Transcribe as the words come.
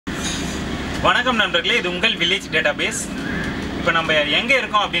வணக்கம் நண்பர்களே, இது உங்கள் வில்லேஜ் டேட்டாபேஸ். இப்போ நம்ம எங்கே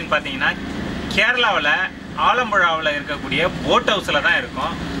இருக்கோம் அப்படின்னு பார்த்தீங்கன்னா, கேரளாவில் ஆலம்புழாவில் இருக்கக்கூடிய போட் ஹவுஸில் தான்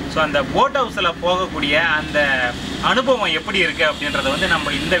இருக்கோம். ஸோ அந்த போட் ஹவுஸில் போகக்கூடிய அந்த அனுபவம் எப்படி இருக்குது அப்படின்றத வந்து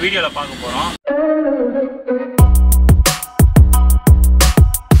நம்ம இந்த வீடியோவில் பார்க்க போகிறோம்.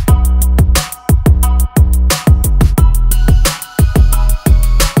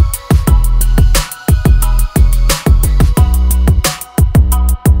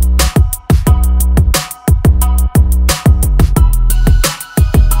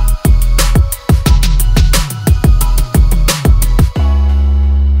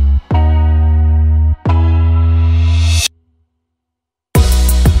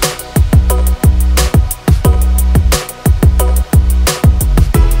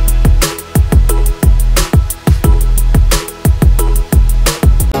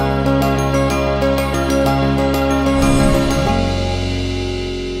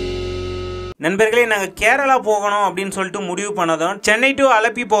 நண்பர்களே, நாங்கள் கேரளா போகணும் அப்படின்னு சொல்லிட்டு முடிவு பண்ணதும் சென்னை டு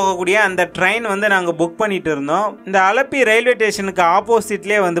அலப்பி போகக்கூடிய அந்த ட்ரெயின் வந்து நாங்கள் புக் பண்ணிட்டு இருந்தோம். இந்த அலப்பி ரயில்வே ஸ்டேஷனுக்கு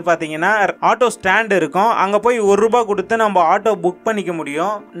ஆப்போசிட்லேயே வந்து பார்த்தீங்கன்னா ஆட்டோ ஸ்டாண்ட் இருக்கும். அங்கே போய் ₹1 கொடுத்து நம்ம ஆட்டோ புக் பண்ணிக்க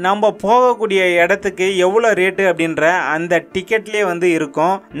முடியும். நம்ம போகக்கூடிய இடத்துக்கு எவ்வளோ ரேட்டு அப்படின்ற அந்த டிக்கெட்லேயே வந்து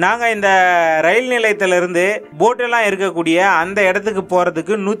இருக்கும். நாங்கள் இந்த ரயில் நிலையத்திலிருந்து போட்டெல்லாம் இருக்கக்கூடிய அந்த இடத்துக்கு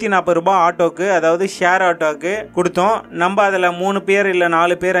போகிறதுக்கு ₹140 ஆட்டோக்கு, அதாவது ஷேர் ஆட்டோக்கு கொடுத்தோம். நம்ம அதில் 3 பேர் இல்லை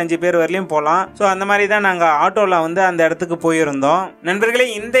 4 பேர் 5 பேர் வரலையும் போகலாம். ஸோ அந்த மாதிரி தான் நாங்கள் ஆட்டோவில் வந்து அந்த இடத்துக்கு போயிருந்தோம். நண்பர்களே,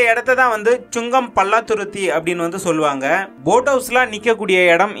 இந்த இடத்த தான் வந்து சுங்கம் பல்லாத்துருத்தி அப்படின்னு வந்து சொல்லுவாங்க. போட் ஹவுஸ்லாம் நிற்கக்கூடிய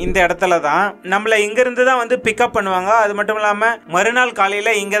இடம் இந்த இடத்துல தான். நம்மளை இங்கிருந்து தான் வந்து பிக்கப் பண்ணுவாங்க. அது மட்டும் இல்லாமல் மறுநாள்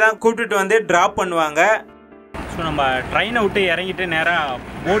காலையில் இங்கே தான் கூப்பிட்டுட்டு வந்து ட்ராப் பண்ணுவாங்க. ஸோ நம்ம ட்ரெயினை விட்டு இறங்கிட்டு நேராக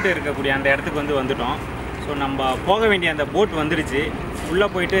போட் இருக்கக்கூடிய அந்த இடத்துக்கு வந்து வந்துட்டோம். ஸோ நம்ம போக வேண்டிய அந்த போட் வந்துடுச்சு. உள்ளே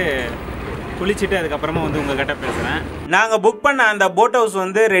போயிட்டு குளிச்சுட்டு அதுக்கப்புறமா வந்து உங்ககிட்ட பேசுகிறேன். நாங்கள் புக் பண்ண அந்த போட் ஹவுஸ்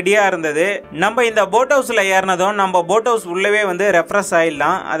வந்து ரெடியாக இருந்தது. நம்ம இந்த போட் ஹவுஸில் ஏறினதும் நம்ம போட் ஹவுஸ் உள்ளவே வந்து ரெஃப்ரெஷ்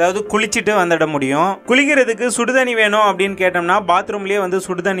ஆகிடலாம், அதாவது குளிச்சுட்டு வந்துட முடியும். குளிக்கிறதுக்கு சுடுதண்ணி வேணும் அப்படின்னு கேட்டோம்னா பாத்ரூம்லேயே வந்து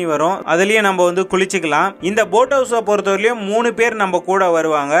சுடுதண்ணி வரும், அதுலேயே நம்ம வந்து குளிச்சுக்கலாம். இந்த போட் ஹவுஸை பொறுத்தவரையிலையும் 3 பேர் நம்ம கூட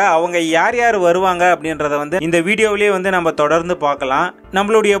வருவாங்க. அவங்க யார் யார் வருவாங்க அப்படின்றத வந்து இந்த வீடியோவிலேயே வந்து நம்ம தொடர்ந்து பார்க்கலாம்.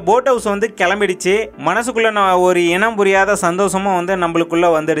 நம்மளுடைய போட் ஹவுஸ் வந்து கிளம்பிடுச்சு. மனசுக்குள்ள ஒரு இனம் புரியாத சந்தோஷமும் வந்து நம்மளுக்குள்ள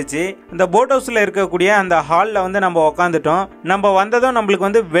வந்துடுச்சு. இந்த போட் ஹவுஸ்ல இருக்கக்கூடிய அந்த ஹாலில் வந்து நம்ம உட்காந்துட்டோம். நம்ம வந்ததும் நம்மளுக்கு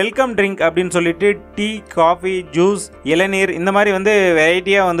வந்து வெல்கம் ட்ரிங்க் அப்படின்னு சொல்லிட்டு டீ, காஃபி, ஜூஸ், இளநீர் இந்த மாதிரி வந்து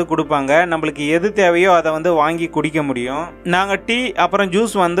வெரைட்டியா வந்து கொடுப்பாங்க. நம்மளுக்கு எது தேவையோ அதை வந்து வாங்கி குடிக்க முடியும். நாங்க டீ அப்புறம்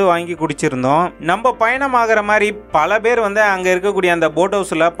ஜூஸ் வந்து வாங்கி குடிச்சிருந்தோம். நம்ம பயணமாகிற மாதிரி பல பேர் வந்து அங்க இருக்கக்கூடிய அந்த போட்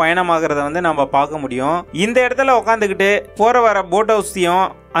ஹவுஸ்ல பயணமாகிறத வந்து நம்ம பார்க்க முடியும். இந்த இடத்துல உட்காந்துக்கிட்டு போற வர போட் ஹவுஸையும்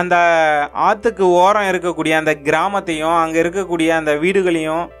அந்த ஆத்துக்கு ஓரம் இருக்கக்கூடிய அந்த கிராமத்தையும் அங்க இருக்கக்கூடிய அந்த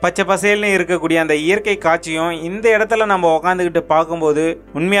வீடுகளையும் பச்சை பசேல்னு இருக்கக்கூடிய அந்த இயற்கை காட்சியும் இந்த இடத்துல நம்ம உட்காந்துக்கிட்டு பார்க்கும்போது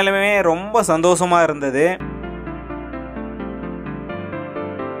உண்மையாலுமே ரொம்ப சந்தோஷமா இருந்தது.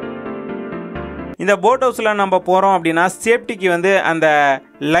 இந்த போட் ஹவுஸில் நம்ம போகிறோம் அப்படின்னா சேஃப்டிக்கு வந்து அந்த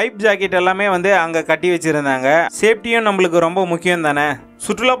லைஃப் ஜாக்கெட் எல்லாமே வந்து அங்கே கட்டி வச்சுருந்தாங்க. சேஃப்டியும் நம்மளுக்கு ரொம்ப முக்கியம் தானே.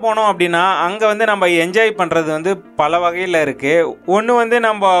 சுற்றுலா போனோம் அப்படின்னா அங்கே வந்து நம்ம என்ஜாய் பண்ணுறது வந்து பல வகையில் இருக்குது. ஒன்று வந்து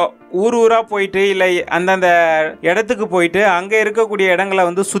நம்ம ஊராக போயிட்டு இல்லை அந்தந்த இடத்துக்கு போயிட்டு அங்கே இருக்கக்கூடிய இடங்களை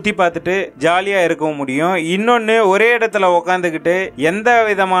வந்து சுற்றி பார்த்துட்டு ஜாலியாக இருக்க முடியும். இன்னொன்று, ஒரே இடத்துல உக்காந்துக்கிட்டு எந்த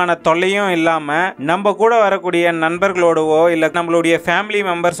விதமான தொல்லையும் இல்லாமல் நம்ம கூட வரக்கூடிய நண்பர்களோடவோ இல்லை நம்மளுடைய ஃபேமிலி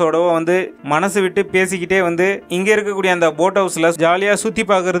மெம்பர்ஸோடவோ வந்து மனசு விட்டு பேசிக்கிட்டே வந்து இங்கே இருக்கக்கூடிய அந்த போட் ஹவுஸில் ஜாலியாக சுற்றி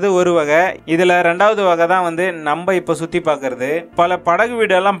பார்க்கறது ஒரு வகை. இதில் 2வது வகை தான் வந்து நம்ம இப்போ சுற்றி பார்க்கறது. பல படகு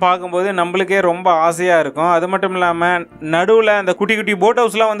வீடெல்லாம் பார்க்கும்போது நம்மளுக்கே ரொம்ப ஆசையாக இருக்கும். அது மட்டும் இல்லாமல் நடுவில் அந்த குட்டி குட்டி போட்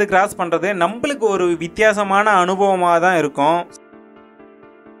ஹவுஸ்லாம் வந்து கிராஸ் பண்ணுறது நம்மளுக்கு ஒரு வித்தியாசமான அனுபவமாக தான் இருக்கும்.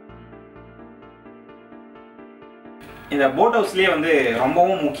 இந்த போட் ஹவுஸ்லேயே வந்து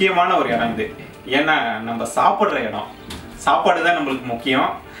ரொம்பவும் முக்கியமான ஒரு இடம் இது. ஏன்னா நம்ம சாப்பிட்ற இடம், சாப்பாடு தான் நம்மளுக்கு முக்கியம்.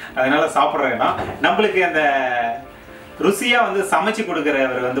 அதனால சாப்பிட்ற இடம் நம்மளுக்கு அந்த ருசியாக வந்து சமைச்சு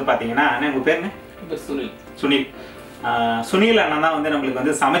கொடுக்குறவர் வந்து பார்த்தீங்கன்னா, உங்கள் பேர் என்ன? சுனில் அண்ணன் தான் வந்து நம்மளுக்கு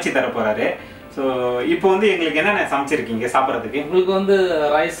வந்து சமைச்சு தர போகிறாரு. ஸோ இப்போ வந்து எங்களுக்கு என்னென்ன சமைச்சிருக்கீங்க சாப்பிட்றதுக்கு? உங்களுக்கு வந்து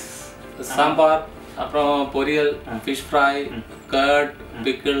ரைஸ், சாம்பார், அப்புறம் பொரியல், fish fry, curd,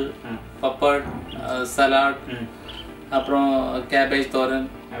 pickle, puppet, salad, அப்புறம் கேபேஜ் தோரன்.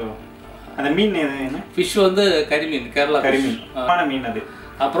 அந்த மீன் என்ன? ஃபிஷ் வந்து கரிமீன், கேரளா கரிமீன் மீன் அது.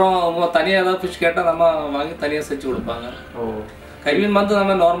 அப்புறம் தனியாக ஏதாவது ஃபிஷ் கேட்டால் நம்ம வாங்கி தனியாக செஞ்சு கொடுப்பாங்க. கரிமீன் வந்து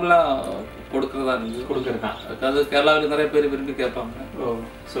நம்ம நார்மலாக கொடுக்கறதா இருந்துச்சு, கொடுக்கறது தான். அது கேரளாவில் நிறைய பேர் விரும்பி கேட்பாங்க.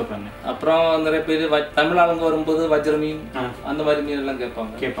 சூப்பர். அப்புறம் நிறைய பேர் தமிழ் ஆளுங்க வரும்போது வஜ்ர மீன் அந்த மாதிரி மீன் எல்லாம்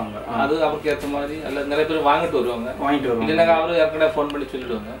கேட்பாங்க. அது அவருக்கு ஏற்ற மாதிரி அல்ல நிறைய பேர் வாங்கிட்டு வருவாங்க. இல்லைனாக்கா அவரு ஏற்கனவே ஃபோன் பண்ணி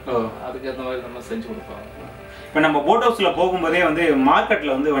சொல்லிடுவாங்க. அதுக்கு ஏற்ற மாதிரி நம்ம செஞ்சு கொடுப்பாங்க. இப்போ நம்ம போட் ஹவுஸில் போகும்போதே வந்து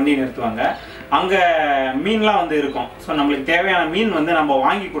மார்க்கெட்டில் வந்து வண்டி நிறுத்துவாங்க. அங்கே மீன்லாம் வந்து இருக்கும். ஸோ நம்மளுக்கு தேவையான மீன் வந்து நம்ம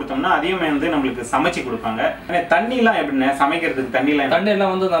வாங்கி கொடுத்தோம்னா அதையும் வந்து நம்மளுக்கு சமைச்சு கொடுப்பாங்க. தண்ணிலாம் எப்படின்னா சமைக்கிறதுக்கு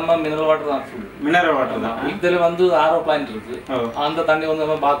தண்ணியெல்லாம் வந்து நம்ம மினரல் வாட்டர் தான். மினரல் வாட்டர் தான். இதில் வந்து ஆரோ பிளான்ட் இருக்கு. அந்த தண்ணி வந்து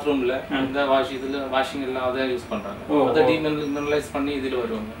நம்ம பாத்ரூம்ல இந்த வாஷிங் எல்லாம் அதை யூஸ் பண்றாங்க. அதை டீமினரலைஸ் பண்ணி இதில்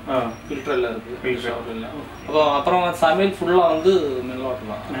வருவாங்க. ஃபில்டர் எல்லாம் இருக்கு. அப்புறம் சமையல் ஃபுல்லா வந்து மினரல்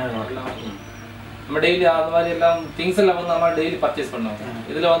வாட்டர் தான். நம்ம டெய்லி அந்த மாதிரி எல்லாம் திங்ஸ் எல்லாம் வந்து நம்ம டெய்லி பர்ச்சேஸ் பண்ணுவோம்.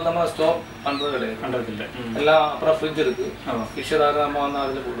 இதுல வந்து நம்ம ஸ்டோர் பண்றது கிடையாது. எல்லாம் அப்புறம் ஃப்ரிட்ஜ் இருக்கு. ஃபிஷ் ஏதாவது நம்ம வந்து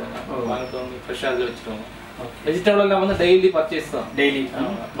அதில் போடுவாங்க. வாங்கிட்டு வந்து ஃப்ரெஷ்ஷாக அதில் வச்சுருவாங்க. வெஜிடபிள் எல்லாம் வந்து டெய்லி பர்ச்சேஸ் தான். டெய்லி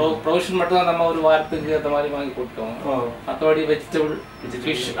ப்ரொவிஷன் மட்டும் தான் நம்ம ஒரு வாரத்துக்கு அந்த மாதிரி வாங்கி போட்டோம். மற்றபடி வெஜிடபிள்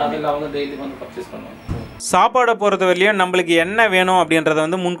ஃபிஷ் அதெல்லாம் வந்து டெய்லி வந்து பர்ச்சேஸ் பண்ணுவோம். சாப்பாடை பொறுத்த வரையிலும் நம்மளுக்கு என்ன வேணும் அப்படின்றத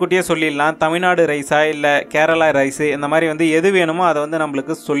வந்து முன்கூட்டியே சொல்லிடலாம். தமிழ்நாடு ரைஸா இல்லை கேரளா ரைஸு இந்த மாதிரி வந்து எது வேணுமோ அதை வந்து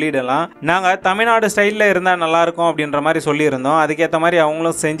நம்மளுக்கு சொல்லிடலாம். நாங்கள் தமிழ்நாடு ஸ்டைலில் இருந்தால் நல்லாயிருக்கும் அப்படின்ற மாதிரி சொல்லியிருந்தோம். அதுக்கேற்ற மாதிரி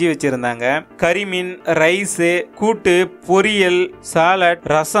அவங்களும் செஞ்சு வச்சுருந்தாங்க. கறிமீன், ரைஸு, கூட்டு, பொரியல், சாலட்,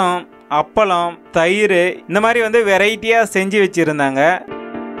 ரசம், அப்பளம், தயிர் இந்த மாதிரி வந்து வெரைட்டியாக செஞ்சு வச்சுருந்தாங்க.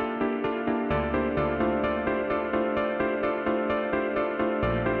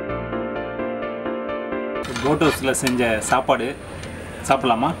 போட் ஹவுஸில் செஞ்ச சாப்பாடு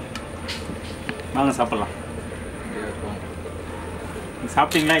சாப்பிட்லாமா? வாங்க சாப்பிட்லாம்.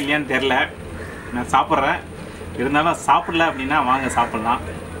 சாப்பிட்டீங்களா இல்லையான்னு தெரில, நான் சாப்பிட்றேன். இருந்தாலும் சாப்பிடல அப்படின்னா வாங்க சாப்பிட்லாம்.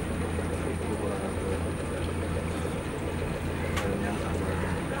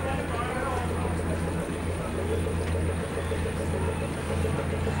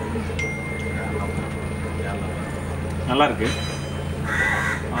 நல்லாயிருக்கு.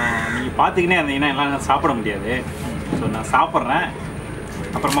 நீங்கள் பார்த்துக்கினே இருந்தீங்கன்னா எல்லாம் சாப்பிட முடியாது. ஸோ நான் சாப்பிட்றேன்,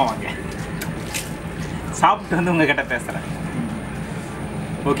 அப்புறமா வாங்க சாப்பிட்டு வந்து உங்ககிட்ட பேசுகிறேன்.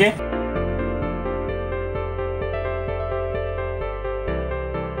 ஓகே.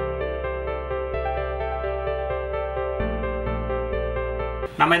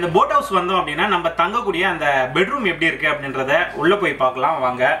 நம்ம இந்த போட் ஹவுஸ் வந்தோம் அப்படின்னா நம்ம தங்கக்கூடிய அந்த பெட்ரூம் எப்படி இருக்குது அப்படின்றத உள்ளே போய் பார்க்கலாம்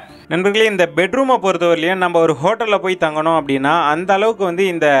வாங்க. நண்பர்களே, இந்த பெட்ரூமை பொறுத்தவரையிலையும் நம்ம ஒரு ஹோட்டலில் போய் தங்கணும் அப்படின்னா அந்த அளவுக்கு வந்து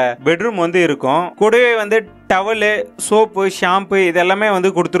இந்த பெட்ரூம் வந்து இருக்கும். கூடவே வந்து டவலு, சோப்பு, ஷாம்பு இதெல்லாமே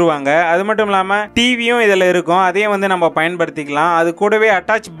வந்து கொடுத்துருவாங்க. அது மட்டும் இல்லாமல் டிவியும் இதில் இருக்கும், அதையும் வந்து நம்ம பயன்படுத்திக்கலாம். அது கூடவே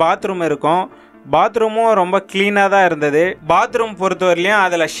அட்டாச் பாத்ரூம் இருக்கும். பாத்ரூமும் ரொம்ப க்ளீனாக தான் இருந்தது. பாத்ரூம் பொறுத்தவரையிலையும்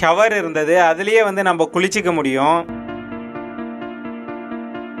அதில் ஷவர் இருந்தது, அதுலேயே வந்து நம்ம குளிச்சிக்க முடியும்.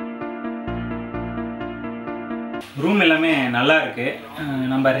 ரூம் எல்லாமே நல்லா இருக்குது.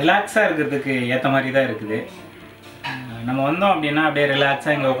 நம்ம ரிலாக்ஸாக இருக்கிறதுக்கு ஏற்ற மாதிரி தான் இருக்குது. நம்ம வந்தோம் அப்படின்னா அப்படியே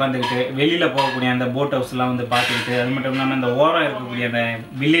ரிலாக்ஸாக இங்கே உட்காந்துக்கிட்டு வெளியில் போகக்கூடிய அந்த போட் ஹவுஸ்லாம் வந்து பார்த்துக்கிட்டு, அது மட்டும் இல்லாமல் அந்த ஓரம் இருக்கக்கூடிய அந்த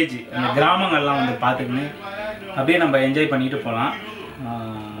வில்லேஜ், அந்த கிராமங்கள்லாம் வந்து பார்த்துக்கின்னு அப்படியே நம்ம என்ஜாய் பண்ணிட்டு போகலாம்.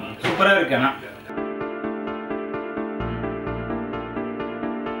 சூப்பராக இருக்கு. ஆனால்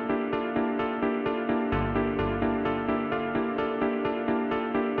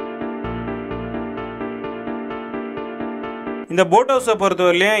இந்த போட் ஹவுஸை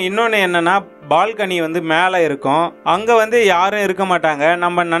பொறுத்தவரையிலையும் இன்னொன்று என்னென்னா பால்கனி வந்து மேலே இருக்கும். அங்கே வந்து யாரும் இருக்க மாட்டாங்க.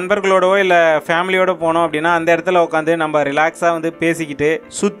 நம்ம நண்பர்களோடவோ இல்லை ஃபேமிலியோடு போனோம் அப்படின்னா அந்த இடத்துல உட்காந்து நம்ம ரிலாக்ஸாக வந்து பேசிக்கிட்டு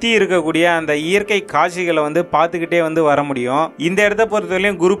சுற்றி இருக்கக்கூடிய அந்த இயற்கை காட்சிகளை வந்து பார்த்துக்கிட்டே வந்து வர முடியும். இந்த இடத்த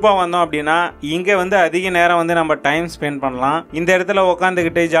பொறுத்தவரையிலையும் குரூப்பாக வந்தோம் அப்படின்னா இங்கே வந்து அதிக நேரம் வந்து நம்ம டைம் ஸ்பெண்ட் பண்ணலாம். இந்த இடத்துல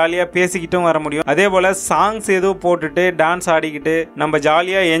உட்காந்துக்கிட்டு ஜாலியாக பேசிக்கிட்டும் வர முடியும். அதே போல் சாங்ஸ் எதுவும் போட்டுட்டு டான்ஸ் ஆடிக்கிட்டு நம்ம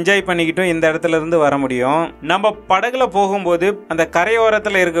ஜாலியாக என்ஜாய் பண்ணிக்கிட்டும் இந்த இடத்துல இருந்து வர முடியும். நம்ம படகுல போகும்போது அந்த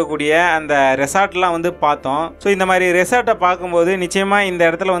கரையோரத்தில் இருக்கக்கூடிய அந்த ரெசார்ட்லாம் வந்து பார்த்தோம். ஸோ இந்த மாதிரி ரெசார்ட்டை பார்க்கும்போது நிச்சயமாக இந்த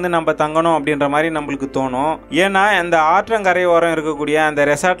இடத்துல வந்து நம்ம தங்கணும் அப்படின்ற மாதிரி நம்மளுக்கு தோணும். ஏன்னா இந்த ஆற்றங்கரை ஓரம் இருக்கக்கூடிய அந்த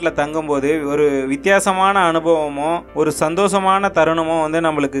ரெசார்ட்டில் தங்கும்போது ஒரு வித்தியாசமான அனுபவமும் ஒரு சந்தோஷமான தருணமும் வந்து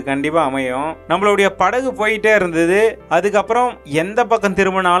நம்மளுக்கு கண்டிப்பாக அமையும். நம்மளுடைய படகு போயிட்டே இருந்தது. அதுக்கப்புறம் எந்த பக்கம்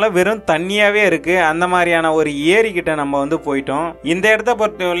திரும்பினாலும் வெறும் தண்ணியாகவே இருக்கு. அந்த மாதிரியான ஒரு ஏரி கிட்ட நம்ம வந்து போயிட்டோம். இந்த இடத்த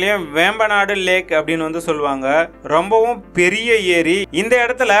பொறுத்தவரையிலும் வேம்பநாடு லேக் அப்படின்னு வந்து சொல்லுவாங்க. ரொம்பவும் பெரிய ஏரி. இந்த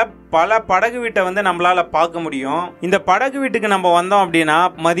இடத்துல பல படகு வீட்டை வந்து நம்மளால பார்க்க முடியும். இந்த படகு வீட்டுக்கு நம்ம வந்தோம் அப்படின்னா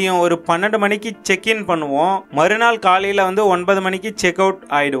மதியம் ஒரு 12 மணிக்கு செக்இன் பண்ணுவோம். மறுநாள் காலையில வந்து 9 மணிக்கு செக் அவுட்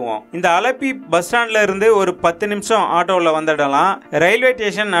ஆயிடுவோம். இந்த அலப்பி பஸ் ஸ்டாண்ட்ல இருந்து ஒரு 10 நிமிஷம் ஆட்டோவில் வந்துடலாம். ரயில்வே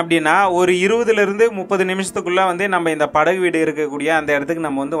ஸ்டேஷன் அப்படின்னா ஒரு 20 இருந்து 30 நிமிஷத்துக்குள்ள வந்து நம்ம இந்த படகு வீடு இருக்கக்கூடிய அந்த இடத்துக்கு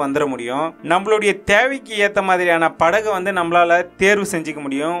நம்ம வந்து வந்துட முடியும். நம்மளுடைய தேவைக்கு ஏற்ற மாதிரியான படகு வந்து நம்மளால தேர்வு செஞ்சுக்க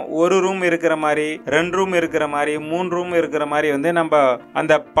முடியும். ஒரு ரூம் இருக்கிற மாதிரி, 2 ரூம் இருக்கிற மாதிரி, 3 ரூம் இருக்கிற மாதிரி வந்து நம்ம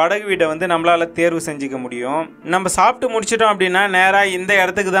அந்த படகு படகு வீட்டை வந்து நம்மளால தேர்வு செஞ்சுக்க முடியும். நம்ம சாப்பிட்டு முடிச்சிட்டோம் அப்படின்னா நேராக இந்த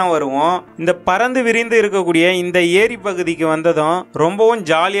இடத்துக்கு தான் வருவோம். இந்த பறந்து விரிந்து இருக்கக்கூடிய இந்த ஏரி பகுதிக்கு வந்ததும் ரொம்பவும்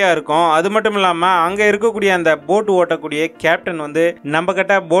ஜாலியாக இருக்கும். அது மட்டும் இல்லாமல் அங்கே இருக்கக்கூடிய அந்த போட்டு ஓட்டக்கூடிய கேப்டன் வந்து நம்ம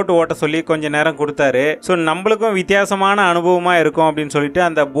கிட்ட போட்டு ஓட்ட சொல்லி கொஞ்சம் நேரம் கொடுத்தாரு. ஸோ நம்மளுக்கும் வித்தியாசமான அனுபவமாக இருக்கும் அப்படின்னு சொல்லிட்டு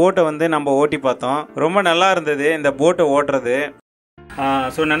அந்த போட்டை வந்து நம்ம ஓட்டி பார்த்தோம். ரொம்ப நல்லா இருந்தது இந்த போட்டை ஓட்டுறது.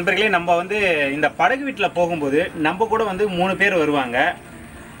 ஸோ நண்பர்களே, நம்ம வந்து இந்த படகு வீட்டில் போகும்போது நம்ம கூட வந்து 3 பேர் வருவாங்க.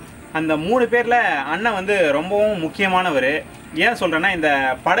 அந்த 3 பேரில் அண்ணன் வந்து ரொம்பவும் முக்கியமானவர். ஏன் சொல்கிறேன்னா, இந்த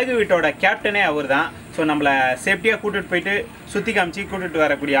படகு வீட்டோட கேப்டனே அவர் தான். ஸோ நம்மளை சேஃப்டியாக கூட்டிகிட்டு போயிட்டு சுற்றி காமிச்சு கூட்டிகிட்டு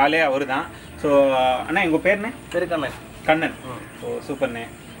வரக்கூடிய ஆளே அவர் தான். ஸோ அண்ணா, எங்கள் பேருண்ணே? கண்ணன். கண்ணன். ஓ, சூப்பர்ண்ணே.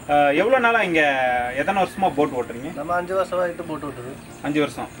 எவ்வளோ நாளாக இங்கே எத்தனை வருஷமாக போட் ஓட்டுறீங்க? நம்ம 5 வருஷமாகிட்டு போட்டு ஓட்டுது. 5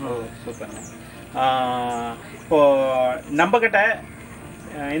 வருஷம். ஓ, சூப்பர்ண்ணே. இப்போது நம்மக்கிட்ட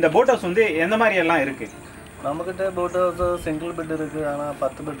இந்த போட் ஹவுஸ் வந்து எந்த மாதிரி எல்லாம் இருக்குது? நம்மக்கிட்ட போட் ஹவுஸ் சிங்கிள் பெட் இருக்குது, ஆனால்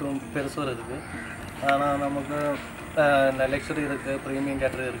 10 பெட்ரூம் பெருசும் இருக்குது. ஆனால் நமக்கு லக்ஸரி இருக்குது, ப்ரீமியம்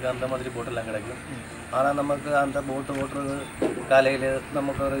கேட்டரி இருக்குது, அந்த மாதிரி போட்டெல்லாம் கிடைக்கும். ஆனால் நமக்கு அந்த போட்டு ஓட்டுறது காலையில்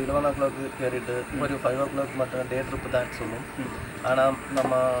நமக்கு ஒரு 11 o'clock ஏறிட்டு ஒரு 5 o'clock மட்டும் டே ட்ரிப்பு தான் சொல்லும். ஆனால்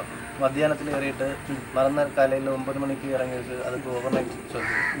நம்ம மத்தியானத்தில் ஏறிட்டு மறுநாள் காலையில் 9 மணிக்கு இறங்கிட்டு அதுக்கு ஓவர் நைட்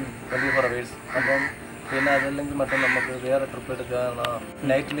சொல்லுது 24 hours. അപ്പം പിന്നെ അതല്ലെങ്കിൽ மட்டும் நமக்கு வேறு ட்ரிப் எடுக்கனா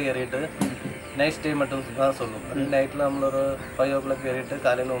நைட்டில் ஏறிட்டு நைட் ஸ்டே மட்டும் தான் சொல்லும். அது நைட்டில் நம்மளொரு 5 o'clock ஏறிட்டு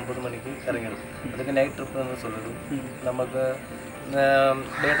காலையில் 9 மணிக்கு இறங்கிடும். அதுக்கு நைட் ட்ரிப்புன்னு சொல்லுது. நமக்கு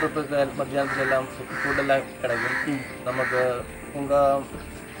டே ட்ரிப்புக்கு மத்தியானத்துல எல்லாம் ஃபுட்டெல்லாம் கிடைக்கும். நமக்கு உங்கள்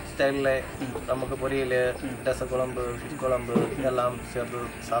ஸ்டைலில் நமக்கு பொரியல், ரசக்குழம்பு, ஃபிஷ் குழம்பு எல்லாம் சேர்த்து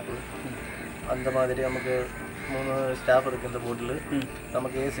சாப்பிடும். அந்த மாதிரி நமக்கு 3 ஸ்டாஃப் இருக்குது இந்த போட்டில்.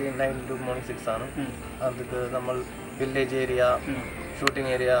 நமக்கு ஏசி 9 to morning 6 ആണ്. அதுக்கு நம்ம வில்லேஜ் ஏரியா, ஷூட்டிங்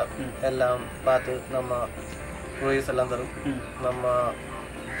ஏரியா எல்லாம் பார்த்து நம்ம க்ரூயிஸ் எல்லாம் தரும். நம்ம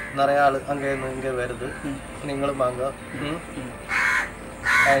நிறைய ஆள் அங்கேருந்து இங்கே வருது. நீங்களும் வாங்க,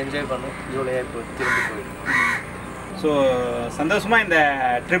 என்ஜாய் பண்ணு, ஜூலியாக போய் திரும்பி போயிடும். ஸோ சந்தோஷமாக இந்த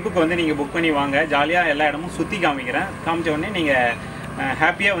ட்ரிப்புக்கு வந்து நீங்கள் புக் பண்ணி வாங்க. ஜாலியாக எல்லா இடமும் சுற்றி காமிச்ச உடனே நீங்கள்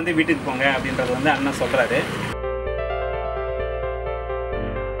ஹாப்பியாக வந்து வீட்டுக்கு போங்க அப்படின்றது வந்து அண்ணன் சொல்கிறாரு.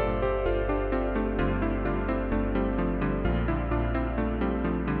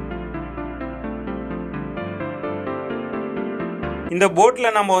 இந்த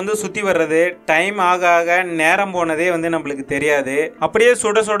போட்டில் நம்ம வந்து சுற்றி வர்றது டைம் ஆக ஆக நேரம் போனதே வந்து நம்மளுக்கு தெரியாது. அப்படியே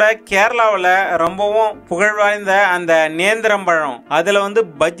சுட சுட கேரளாவில் ரொம்பவும் புகழ்வாய்ந்த அந்த நேந்திரம்பழம் அதில் வந்து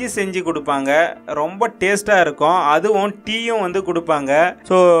பஜ்ஜி செஞ்சு கொடுப்பாங்க. ரொம்ப டேஸ்ட்டாக இருக்கும். அதுவும் டீயும் வந்து கொடுப்பாங்க.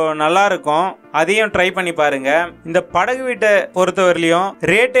 ஸோ நல்லாயிருக்கும். அதையும் ட்ரை பண்ணி பாருங்க. இந்த படகு வீட்டை பொறுத்தவரையிலையும்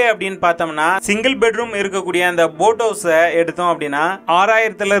ரேட்டு அப்படின்னு பார்த்தோம்னா சிங்கிள் பெட்ரூம் இருக்கக்கூடிய அந்த போட் ஹவுஸை எடுத்தோம் அப்படின்னா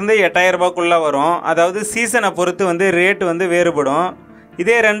 6000 இருந்து 8000 ரூபாய்க்குள்ள வரும். அதாவது சீசனை பொறுத்து வந்து ரேட்டு வந்து வேறுபடும்.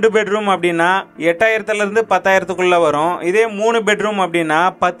 இதே 2 பெட்ரூம் அப்படின்னா 8000 இருந்து 10,000க்குள்ள வரும். இதே 3 பெட்ரூம் அப்படின்னா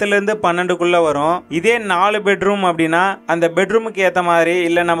 10 இருந்து 12க்குள்ள வரும். இதே 4 பெட்ரூம் அப்படின்னா அந்த பெட்ரூமுக்கு ஏற்ற மாதிரி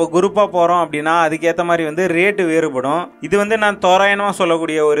இல்லை நம்ம குரூப்பாக போகிறோம் அப்படின்னா அதுக்கு ஏற்ற மாதிரி வந்து ரேட்டு வேறுபடும். இது வந்து நான் தோராயமாக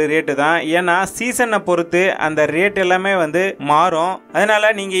சொல்லக்கூடிய ஒரு ரேட்டு தான். ஏன்னா சீசனை பொறுத்து அந்த ரேட் எல்லாமே வந்து மாறும்.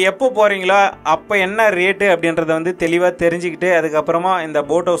 அதனால நீங்கள் எப்போ போகிறீங்களோ அப்போ என்ன ரேட்டு அப்படின்றத வந்து தெளிவாக தெரிஞ்சுக்கிட்டு அதுக்கப்புறமா இந்த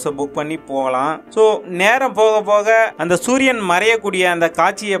போட் ஹவுஸை புக் பண்ணி போகலாம். ஸோ நேரம் போக போக அந்த சூரியன் மறையக்கூடிய அந்த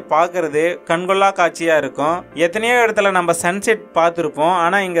காட்சியை பார்க்கறது கண்கொள்ளா காட்சியா இருக்கும். எத்தனையோ இடத்துல நம்ம சன்செட் பார்த்துருப்போம்.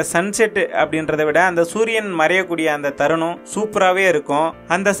 ஆனா இங்க சன்செட் அப்படின்றத விட அந்த சூரியன் மறையக்கூடிய அந்த தருணம் சூப்பராகவே இருக்கும்.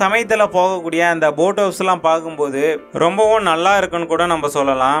 அந்த சமயத்துல போகக்கூடிய அந்த போட் ஹவுஸ் எல்லாம் பார்க்கும்போது ரொம்பவும் நல்லா இருக்குன்னு கூட நம்ம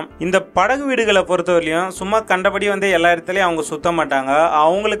சொல்லலாம். இந்த படகு வீடுகளை பொறுத்தவரையிலும் சும்மா கண்டபடி வந்து எல்லா இடத்துலயும் அவங்க சுத்த மாட்டாங்க.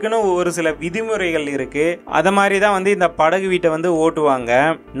 அவங்களுக்குன்னு ஒரு சில விதிமுறைகள் இருக்கு. அத மாதிரி தான் வந்து இந்த படகு வீட்டை வந்து ஓட்டுவாங்க.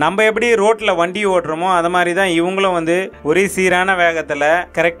 நம்ம எப்படி ரோட்ல வண்டி ஓட்டுறோமோ அத மாதிரி தான் இவங்களும் வந்து ஒரே சீரான வேகத்துல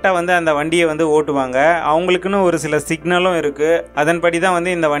கரெக்டா வந்து அந்த வண்டியை வந்து ஓட்டுவாங்க. அவங்களுக்குன்னு ஒரு சில சிக்னலும் இருக்கு. அதன்படி தான்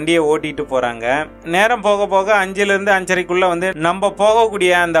வந்து இந்த வண்டியை ஓட்டிட்டு போறாங்க. நேரம் போக போக 5 இருந்து 5:30க்குள்ள வந்து நம்ம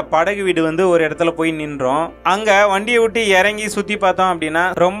போகக்கூடிய அந்த படகு வீடு வந்து ஒரு இடத்துல போய் நின்றோம். அங்க வண்டியை விட்டு இறங்கி சுத்தி பார்த்தோம் அப்படின்னா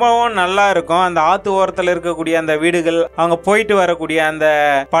ரொம்பவும் நல்லா இருக்கும். அந்த ஆத்து ஓரத்துல இருக்கக்கூடிய அந்த வீடுகள், அவங்க போயிட்டு வரக்கூடிய அந்த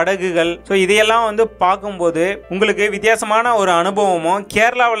படகுகள், ஸோ இதையெல்லாம் வந்து பார்க்கும்போது உங்களுக்கு வித்தியாசமான ஒரு அனுபவமும்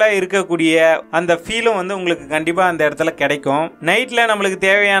கேரளாவில் இருக்கக்கூடிய அந்த ஃபீலும் வந்து உங்களுக்கு கண்டிப்பா அந்த இடத்துல கிடைக்கும். நைட்ல நம்மளுக்கு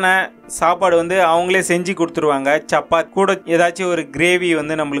தேவையான சாப்பாடு வந்து அவங்களே செஞ்சு கொடுத்துருவாங்க. சப்பாத்தி கூட ஏதாச்சும் ஒரு கிரேவி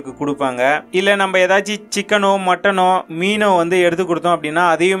வந்து நம்மளுக்கு கொடுப்பாங்க. இல்லை நம்ம ஏதாச்சும் சிக்கனோ மட்டனோ மீனோ வந்து எடுத்து கொடுத்தோம் அப்படின்னா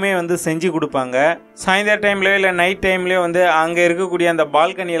அதையுமே வந்து செஞ்சு கொடுப்பாங்க. சாயந்தர டைம்லயோ இல்லை நைட் டைம்லயோ வந்து அங்கே இருக்கக்கூடிய அந்த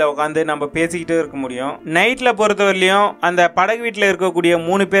பால்கனியில் உட்காந்து நம்ம பேசிக்கிட்டே இருக்க முடியும். நைட்டில் பொறுத்தவரையிலையும் அந்த படகு வீட்டில் இருக்கக்கூடிய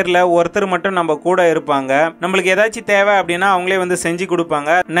 3 பேரில் ஒருத்தர் மட்டும் நம்ம கூட இருப்பாங்க. நம்மளுக்கு ஏதாச்சும் தேவை அப்படின்னா அவங்களே வந்து செஞ்சு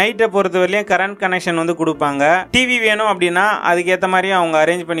கொடுப்பாங்க. நைட்டை பொறுத்தவரையிலையும் கரண்ட் கனெக்ஷன் வந்து கொடுப்பாங்க. டிவி வேணும் அப்படின்னா அதுக்கேற்ற மாதிரியும் அவங்க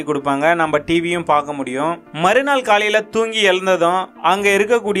அரேஞ்ச் பண்ணி கொடுப்பாங்க. நம்ம டிவியும் பார்க்க முடியும். மறுநாள் காலையில் தூங்கி எழுந்ததும் அங்கே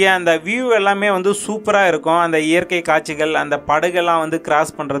இருக்கக்கூடிய அந்த வியூ எல்லாமே வந்து சூப்பராக இருக்கும். அந்த இயற்கை காட்சிகள், அந்த படகுலாம் வந்து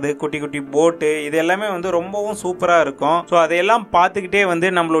கிராஸ் பண்ணுறது, குட்டி குட்டி போட்டு, இது எல்லாமே வந்து ரொம்பவும் சூப்பராக இருக்கும். ஸோ அதையெல்லாம் பார்த்துக்கிட்டே வந்து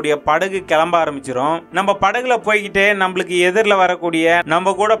நம்மளுடைய படகு கிளம்ப ஆரம்பிச்சிடும். நம்ம படகுல போய்கிட்டே நம்மளுக்கு எதிரில் வரக்கூடிய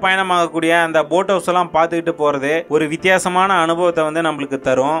நம்ம கூட பயணமாகக்கூடிய அந்த போட் ஹவுஸ் எல்லாம் பார்த்துக்கிட்டு போகிறது ஒரு வித்தியாசமான அனுபவத்தை வந்து நம்மளுக்கு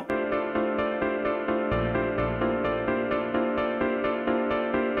தரும்.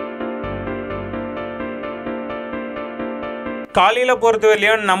 காலையில்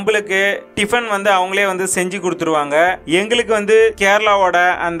பொறுத்தவரையிலையும் நம்மளுக்கு டிஃபன் வந்து அவங்களே வந்து செஞ்சு கொடுத்துருவாங்க. எங்களுக்கு வந்து கேரளாவோட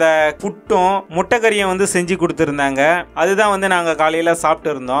அந்த புட்டும் முட்டைக்கறியும் வந்து செஞ்சு கொடுத்துருந்தாங்க. அதுதான் வந்து நாங்கள் காலையில்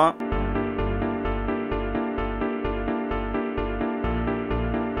சாப்பிட்டு இருந்தோம்.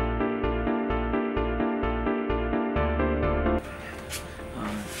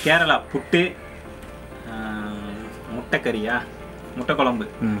 கேரளா புட்டு, முட்டைக்கறியா, முட்டை குழம்பு,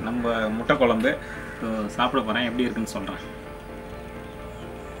 நம்ம முட்டை குழம்பு சாப்பிட போகிறேன். எப்படி இருக்குன்னு சொல்கிறேன்.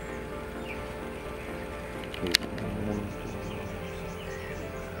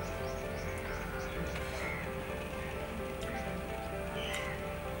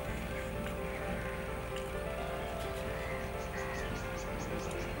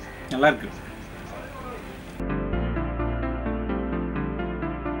 நல்லா இருக்கு.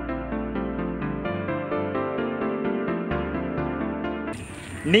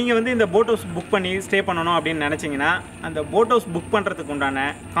 நீங்கள் வந்து இந்த போட் ஹவுஸ் புக் பண்ணி ஸ்டே பண்ணணும் அப்படின்னு நினச்சிங்கன்னா அந்த போட் ஹவுஸ் புக் பண்ணுறதுக்கு உண்டான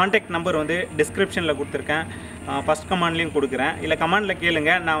கான்டாக்ட் நம்பர் வந்து டிஸ்கிரிப்ஷனில் கொடுத்துருக்கேன். ஃபஸ்ட் கமாண்ட்லேயும் கொடுக்குறேன். இல்லை கமாண்டில்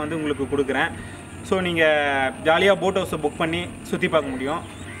கேளுங்க, நான் வந்து உங்களுக்கு கொடுக்குறேன். ஸோ நீங்கள் ஜாலியாக போட் ஹவுஸை புக் பண்ணி சுற்றி பார்க்க முடியும்.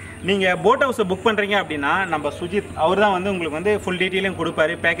 நீங்கள் போட் ஹவுஸை புக் பண்ணுறீங்க அப்படின்னா நம்ம சுஜித் அவர் தான் வந்து உங்களுக்கு வந்து ஃபுல் டீட்டெயிலும்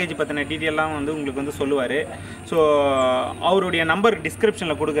கொடுப்பாரு. பேக்கேஜ் பற்றின டீட்டெயிலாம் வந்து உங்களுக்கு வந்து சொல்லுவார். ஸோ அவருடைய நம்பர்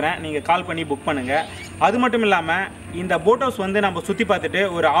டிஸ்கிரிப்ஷனில் கொடுக்குறேன். நீங்கள் கால் பண்ணி புக் பண்ணுங்கள். அது மட்டும் இல்லாமல் இந்த போட் ஹவுஸ் வந்து நம்ம சுற்றி பார்த்துட்டு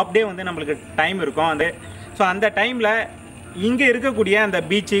ஒரு ஆஃப் டே வந்து நம்மளுக்கு டைம் இருக்கும். ஸோ அந்த டைமில் இங்கே இருக்கக்கூடிய அந்த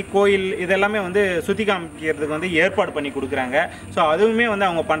பீச்சு, கோயில் இதெல்லாமே வந்து சுற்றி காமிக்கிறதுக்கு வந்து ஏற்பாடு பண்ணி கொடுக்குறாங்க. ஸோ அதுவுமே வந்து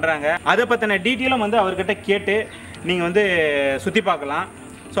அவங்க பண்ணுறாங்க. அதை பற்றின டீட்டெயிலும் வந்து அவர்கிட்ட கேட்டு நீங்கள் வந்து சுற்றி பார்க்கலாம்.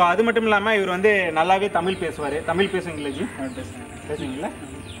 ஸோ அது மட்டும் இல்லாமல் இவர் வந்து நல்லாவே தமிழ் பேசுவார். தமிழ் பேசுவீங்களா ஜி? பேசுவீங்களா?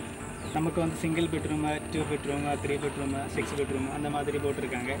 நமக்கு வந்து single bedroom, 2 bedroom, 3 bedroom, 6 bedroom அந்த மாதிரி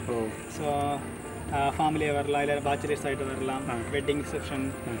போட்டிருக்காங்க. ஸோ ஃபேமிலியாக வரலாம், இல்லை பேச்சுலர்ஸ் ஆகிட்டு வரலாம், வெட்டிங் ரிசப்ஷன்,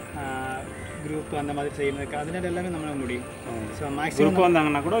 குரூப் அந்த மாதிரி செய்யறதுக்கு அதனால எல்லாமே நம்மளால முடியும். ஸோ மேக்ஸிமம் குரூப்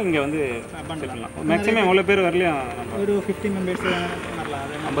வந்தாங்கன்னா கூட இங்கே வந்து பண்ணலாம். மேக்ஸிமம் எவ்வளோ பேர் வரலையும் ஒரு 50 மெம்பர்ஸ்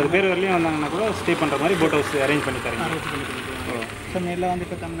வரலாம். 50 பேர் வரலையும் வந்தாங்கன்னா கூட ஸ்டே பண்ணுற மாதிரி போட் ஹவுஸ் அரேஞ்ச் பண்ணி தரேன். ஸோ நேரில் வந்து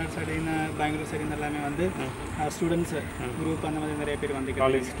இப்போ தமிழ்நாடு சைடு, பெங்களூர் சைடு எல்லாமே வந்து ஸ்டூடெண்ட்ஸு குரூப் அந்த மாதிரி நிறைய பேர் வந்து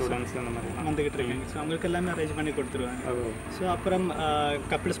காலேஜ் ஸ்டூடெண்ட்ஸ் அந்த மாதிரி வந்துக்கிட்டு இருக்காங்க. ஸோ அவங்களுக்கு எல்லாமே அரேஞ்ச் பண்ணி கொடுத்துருவாங்க. ஸோ அப்புறம்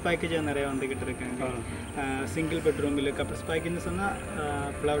கப்பிள்ஸ் பேக்கேஜ் நிறைய வந்துக்கிட்டு இருக்காங்க. சிங்கிள் பெட்ரூம் இல்லை கப்பிள்ஸ் பேக்கேஜ்னு சொன்னால்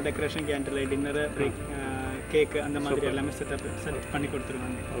flower decoration, candle light, dinner, கேக்கு அந்த மாதிரி எல்லாமே செட் பண்ணி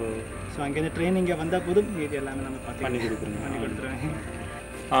கொடுத்துருவாங்க. ஸோ அங்கேருந்து ட்ரெயினிங்கே வந்தால் போதும், இது எல்லாமே நம்ம பார்த்து பண்ணி கொடுத்துருவாங்க.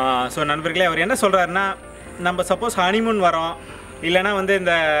 ஸோ நண்பர்களே, அவர் என்ன சொல்கிறாருன்னா, நம்ம சப்போஸ் ஹனிமூன் வரோம், இல்லைனா வந்து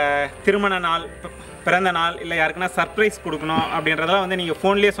இந்த திருமண நாள், பிறந்த நாள், இல்லை யாருக்குன்னா சர்ப்ரைஸ் கொடுக்கணும் அப்படின்றதெல்லாம் வந்து நீங்கள்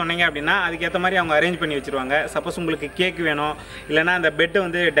ஃபோன்லேயே சொன்னீங்க அப்படின்னா அதுக்கேற்ற மாதிரி அவங்க அரேஞ்ச் பண்ணி வச்சுருவாங்க. சப்போஸ் உங்களுக்கு கேக் வேணும், இல்லைனா அந்த பெட்டை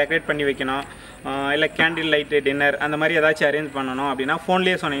வந்து டெக்கரேட் பண்ணி வைக்கணும், இல்லை கேண்டில் லைட்டு, டின்னர் அந்த மாதிரி ஏதாச்சும் அரேஞ்ச் பண்ணணும் அப்படின்னா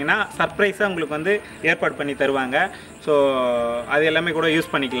ஃபோன்லேயே சொன்னீங்கன்னா சர்ப்ரைஸாக உங்களுக்கு வந்து ஏற்பாடு பண்ணி தருவாங்க. ஸோ அது எல்லாமே கூட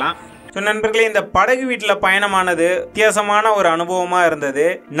யூஸ் பண்ணிக்கலாம். ஸோ நண்பர்களே, இந்த படகு வீட்டில் பயணமானது வித்தியாசமான ஒரு அனுபவமாக இருந்தது.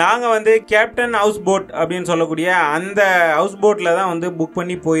 நாங்கள் வந்து கேப்டன் ஹவுஸ் போட் அப்படின்னு சொல்லக்கூடிய அந்த ஹவுஸ் போட்டில் தான் வந்து புக்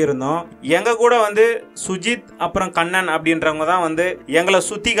பண்ணி போயிருந்தோம். எங்கள் கூட வந்து சுஜித் அப்புறம் கண்ணன் அப்படின்றவங்க தான் வந்து எங்களை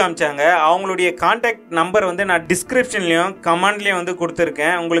சுற்றி காமிச்சாங்க. அவங்களுடைய கான்டாக்ட் நம்பர் வந்து நான் டிஸ்கிரிப்ஷன்லேயும் கமாண்ட்லேயும் வந்து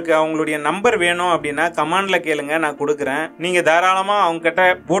கொடுத்துருக்கேன். உங்களுக்கு அவங்களுடைய நம்பர் வேணும் அப்படின்னா கமாண்டில் கேளுங்க, நான் கொடுக்குறேன். நீங்கள் தாராளமாக அவங்ககிட்ட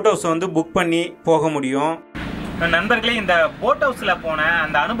போட் ஹவுஸ் வந்து புக் பண்ணி போக முடியும். நண்பர்களே, இந்த போட் ஹவுஸில் போன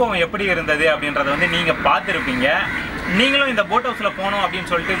அந்த அனுபவம் எப்படி இருந்தது அப்படின்றத வந்து நீங்கள் பார்த்துருப்பீங்க. நீங்களும் இந்த போட் ஹவுஸில் போகணும்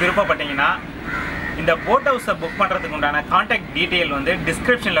அப்படின்னு சொல்லிட்டு விருப்பப்பட்டீங்கன்னா இந்த போட் ஹவுஸை புக் பண்ணுறதுக்கு உண்டான கான்டாக்ட் டீட்டெயில் வந்து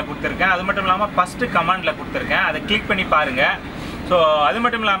டிஸ்கிரிப்ஷனில் கொடுத்துருக்கேன். அது மட்டும் இல்லாமல் ஃபஸ்ட்டு கமெண்டில் கொடுத்துருக்கேன். அதை கிளிக் பண்ணி பாருங்கள். ஸோ அது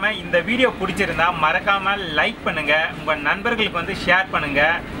மட்டும் இல்லாமல் இந்த வீடியோ பிடிச்சிருந்தா மறக்காமல் லைக் பண்ணுங்கள், உங்கள் நண்பர்களுக்கு வந்து ஷேர்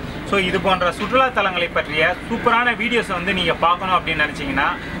பண்ணுங்கள். ஸோ இது போன்ற சுற்றுலாத்தலங்களை பற்றிய சூப்பரான வீடியோஸை வந்து நீங்கள் பார்க்கணும் அப்படின்னு நினச்சிங்கன்னா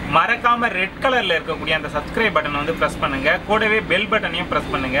மறக்காமல் ரெட் கலரில் இருக்கக்கூடிய அந்த சப்ஸ்கிரைப் பட்டனை வந்து ப்ரெஸ் பண்ணுங்கள். கூடவே பெல் பட்டனையும்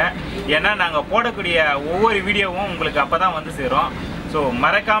ப்ரெஸ் பண்ணுங்கள். ஏன்னா நாங்கள் போடக்கூடிய ஒவ்வொரு வீடியோவும் உங்களுக்கு அப்போ தான் வந்து சேரும். ஸோ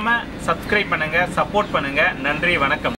மறக்காமல் சப்ஸ்கிரைப் பண்ணுங்கள், சப்போர்ட் பண்ணுங்கள். நன்றி, வணக்கம்.